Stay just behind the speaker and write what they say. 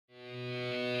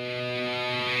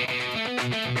My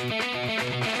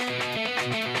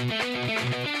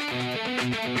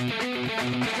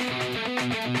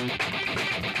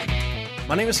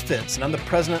name is Fitz, and I'm the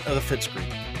president of the Fitz Group.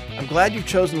 I'm glad you've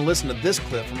chosen to listen to this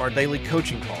clip from our daily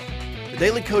coaching call. The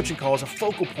daily coaching call is a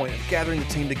focal point of gathering the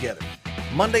team together.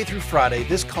 Monday through Friday,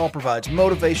 this call provides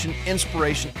motivation,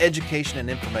 inspiration, education,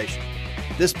 and information.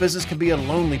 This business can be a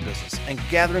lonely business, and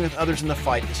gathering with others in the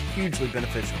fight is hugely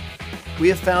beneficial. We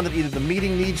have found that either the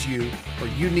meeting needs you or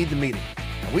you need the meeting,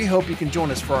 and we hope you can join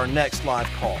us for our next live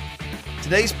call.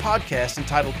 Today's podcast,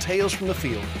 entitled Tales from the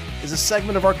Field, is a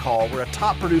segment of our call where a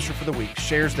top producer for the week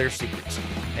shares their secrets.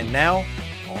 And now,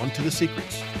 on to the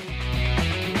secrets.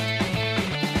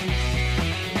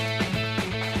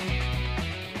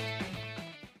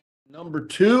 Number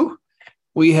 2,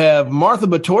 we have Martha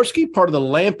Batorsky, part of the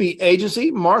Lampe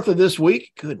Agency. Martha, this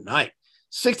week, good night.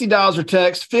 $60 or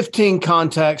text, 15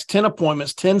 contacts, 10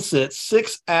 appointments, 10 sits,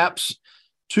 6 apps.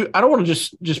 I don't want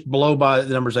to just blow by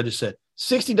the numbers I just said.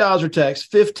 $60 or text,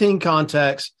 15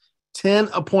 contacts, 10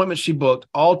 appointments she booked,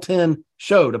 all 10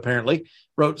 showed apparently,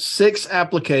 wrote 6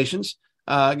 applications,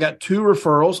 got 2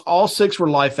 referrals, all 6 were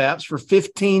life apps for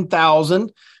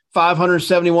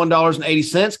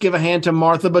 $15,571.80. Give a hand to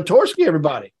Martha Batorsky,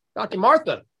 everybody. Dr.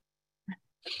 Martha.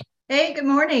 Hey, good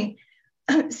morning.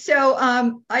 So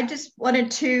I just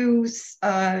wanted to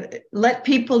let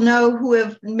people know who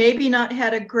have maybe not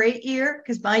had a great year,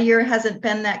 because my year hasn't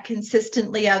been that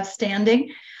consistently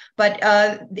outstanding. But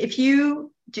if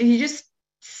you just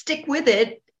stick with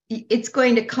it, it's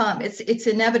going to come. It's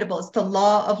inevitable. It's the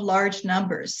law of large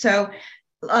numbers. So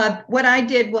what I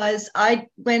did was I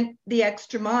went the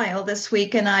extra mile this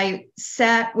week, and I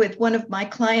sat with one of my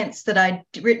clients that I'd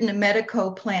written a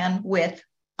Medico plan with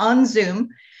on Zoom.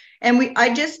 And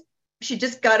she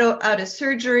just got out of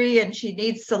surgery and she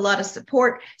needs a lot of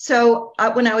support. So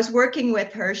when I was working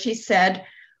with her, she said,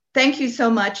 "Thank you so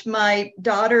much. My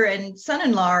daughter and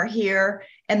son-in-law are here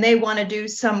and they want to do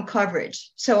some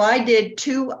coverage." So I did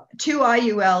two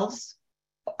IULs,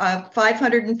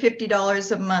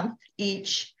 $550 a month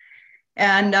each.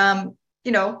 And,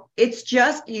 it's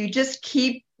you just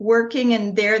keep working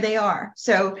and there they are.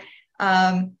 So,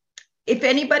 if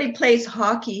anybody plays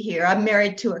hockey here, I'm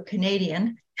married to a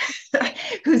Canadian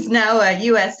who's now a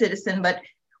U.S. citizen, but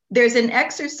there's an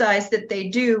exercise that they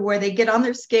do where they get on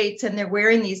their skates and they're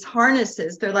wearing these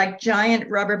harnesses. They're like giant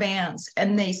rubber bands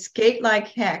and they skate like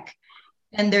heck.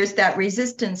 And there's that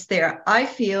resistance there. I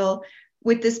feel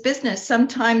with this business,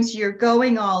 sometimes you're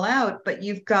going all out, but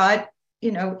you've got,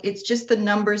 it's just the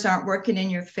numbers aren't working in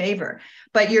your favor,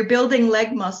 but you're building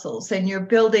leg muscles and you're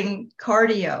building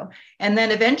cardio. And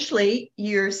then eventually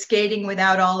you're skating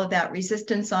without all of that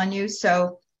resistance on you.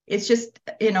 So it's just,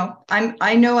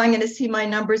 I know I'm going to see my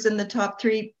numbers in the top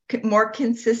 3 more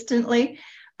consistently,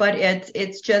 but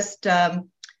it's just,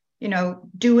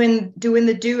 doing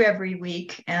the do every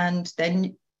week. And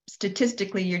then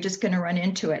statistically, you're just going to run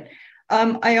into it.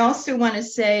 I also want to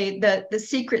say that the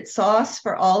secret sauce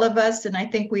for all of us, and I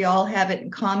think we all have it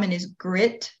in common, is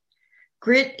grit.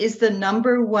 Grit is the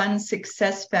number 1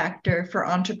 success factor for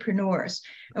entrepreneurs.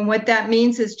 And what that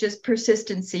means is just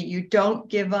persistency. You don't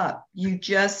give up. You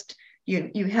just,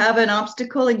 you have an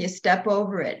obstacle and you step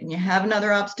over it, and you have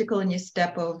another obstacle and you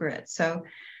step over it. So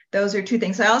those are 2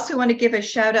 things. I also want to give a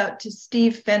shout out to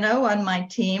Steve Fenno on my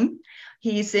team.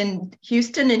 He's in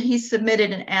Houston and he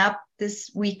submitted an app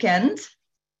this weekend.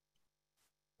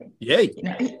 Yay.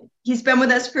 He's been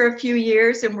with us for a few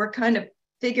years and we're kind of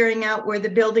figuring out where the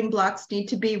building blocks need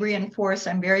to be reinforced.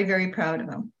 I'm very, very proud of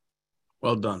him.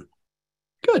 Well done.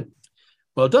 Good.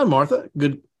 Well done, Martha.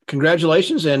 Good.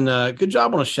 Congratulations and good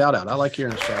job on a shout out. I like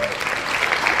hearing a shout out.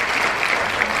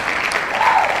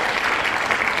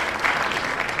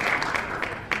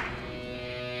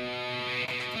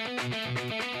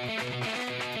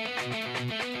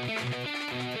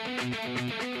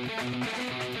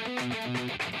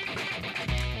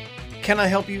 Can I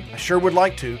help you? I sure would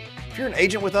like to. If you're an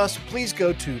agent with us, please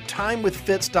go to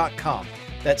timewithfitz.com.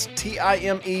 That's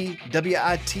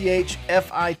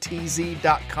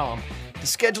timewithfitz.com to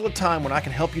schedule a time when I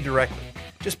can help you directly.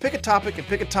 Just pick a topic and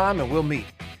pick a time and we'll meet.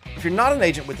 If you're not an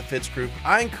agent with the Fitz Group,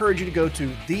 I encourage you to go to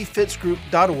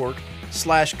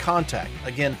thefitzgroup.org/contact.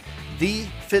 Again,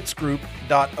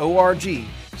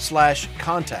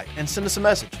 thefitzgroup.org/contact and send us a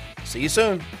message. See you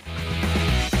soon.